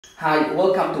Hi,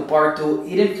 welcome to part 2,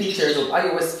 hidden features of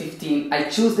iOS 15. I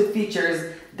choose the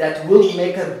features that will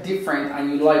make a difference on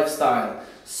your lifestyle.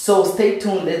 So stay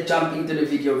tuned, let's jump into the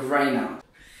video right now.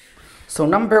 So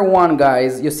number one,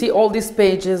 guys, you see all these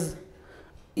pages?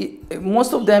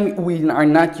 Most of them we are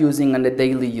not using on the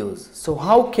daily use. So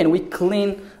how can we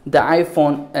clean the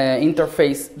iPhone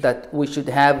interface that we should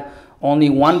have only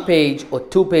one page or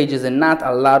two pages and not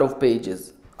a lot of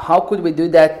pages? How could we do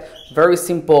that? Very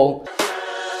simple.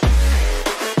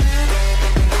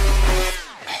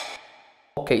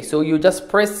 Okay, so you just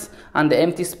press on the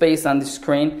empty space on the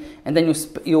screen, and then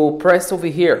you press over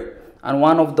here on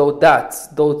one of those dots,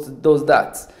 those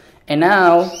dots, and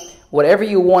now whatever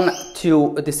you want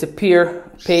to disappear,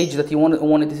 page that you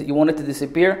want it to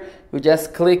disappear, you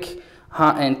just click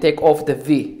and take off the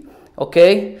V.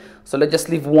 Okay, so let's just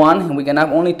leave one, and we're gonna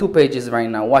have only two pages right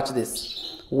now. Watch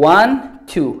this: 1,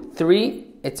 2, 3.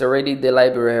 It's already the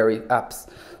library apps.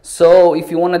 So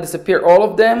if you want to disappear all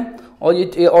of them, all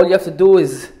you have to do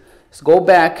is go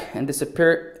back and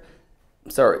disappear.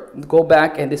 Go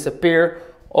back and disappear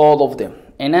all of them.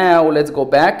 And now let's go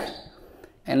back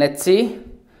and let's see.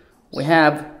 We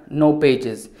have no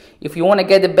pages. If you want to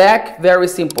get it back, very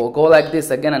simple. Go like this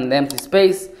again on the empty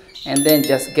space, and then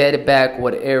just get it back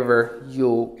whatever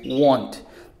you want.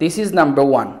 This is number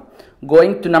one.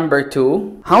 Going to number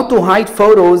two, how to hide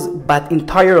photos but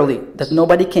entirely, that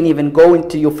nobody can even go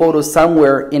into your photos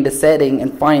somewhere in the setting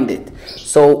and find it.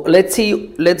 So let's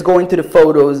go into the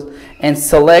photos and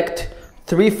select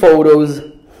 3 photos.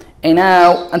 And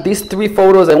now on these 3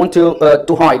 photos I want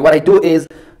to hide. What I do is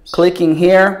clicking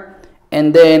here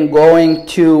and then going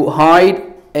to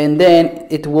hide, and then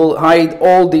it will hide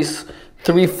all these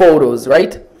 3 photos,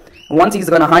 right? Once it's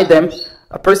gonna hide them,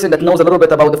 a person that knows a little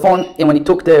bit about the phone, and when he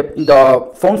took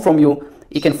the phone from you,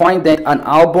 he can find that on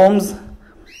albums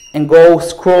and go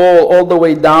scroll all the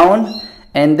way down,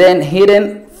 and then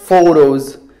hidden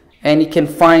photos, and he can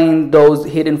find those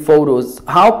hidden photos.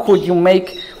 How could you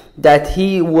make that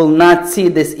he will not see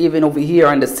this even over here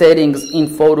on the settings in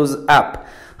Photos app?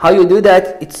 How you do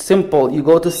that? It's simple. You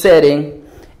go to setting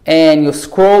and you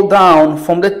scroll down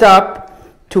from the top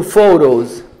to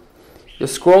photos. You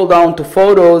scroll down to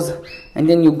photos, and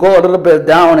then you go a little bit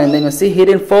down, and then you see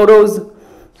hidden photos.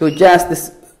 You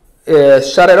just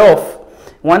shut it off.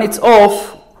 When it's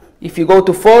off, if you go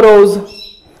to photos,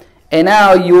 and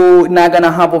now you're not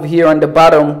gonna have over here on the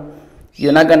bottom,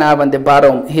 you're not gonna have on the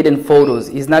bottom hidden photos.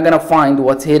 He's not gonna find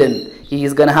what's hidden.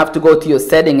 He's gonna have to go to your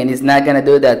setting, and he's not gonna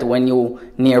do that when you're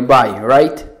nearby,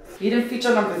 right? Hidden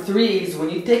feature number 3 is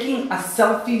when you're taking a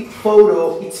selfie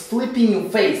photo, it's flipping your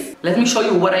face. Let me show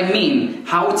you what I mean,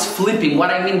 how it's flipping,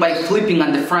 what I mean by flipping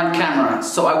on the front camera.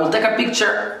 So I will take a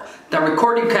picture, the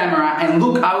recording camera, and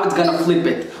look how it's gonna flip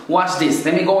it. Watch this.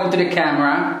 Let me go into the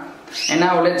camera, and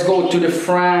now let's go to the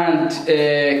front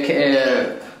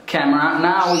camera.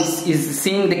 Now it's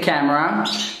seeing the camera.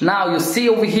 Now you see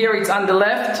over here, it's on the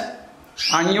left.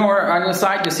 On your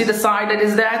side, you see the side that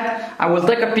is that? I will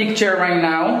take a picture right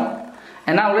now,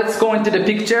 and now let's go into the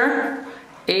picture.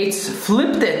 It's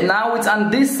flipped it. Now it's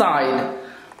on this side.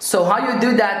 So how you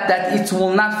do that it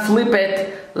will not flip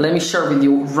it, let me share with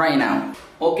you right now.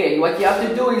 Okay, what you have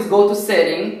to do is go to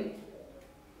setting,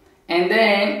 and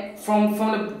then from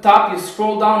the top you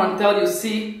scroll down until you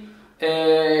see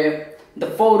the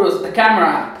photos, the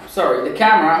camera,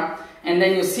 and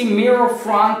then you see mirror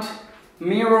front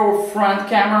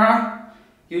camera.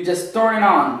 You just turn it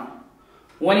on.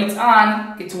 When it's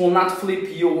on, it will not flip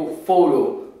your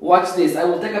photo. Watch this. I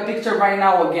will take a picture right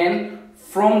now again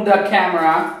from the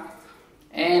camera,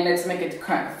 and let's make it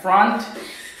front,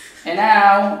 and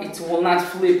now it will not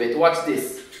flip it. Watch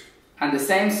this. On the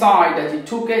same side that you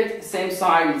took it, same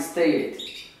side it stayed.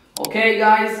 Okay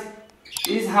guys,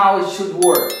 this is how it should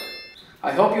work.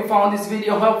 I hope you found this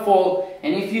video helpful,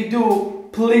 and if you do,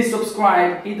 please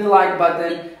subscribe, hit the like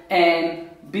button, and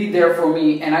be there for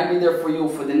me, and I'll be there for you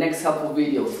for the next helpful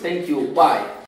videos. Thank you. Bye.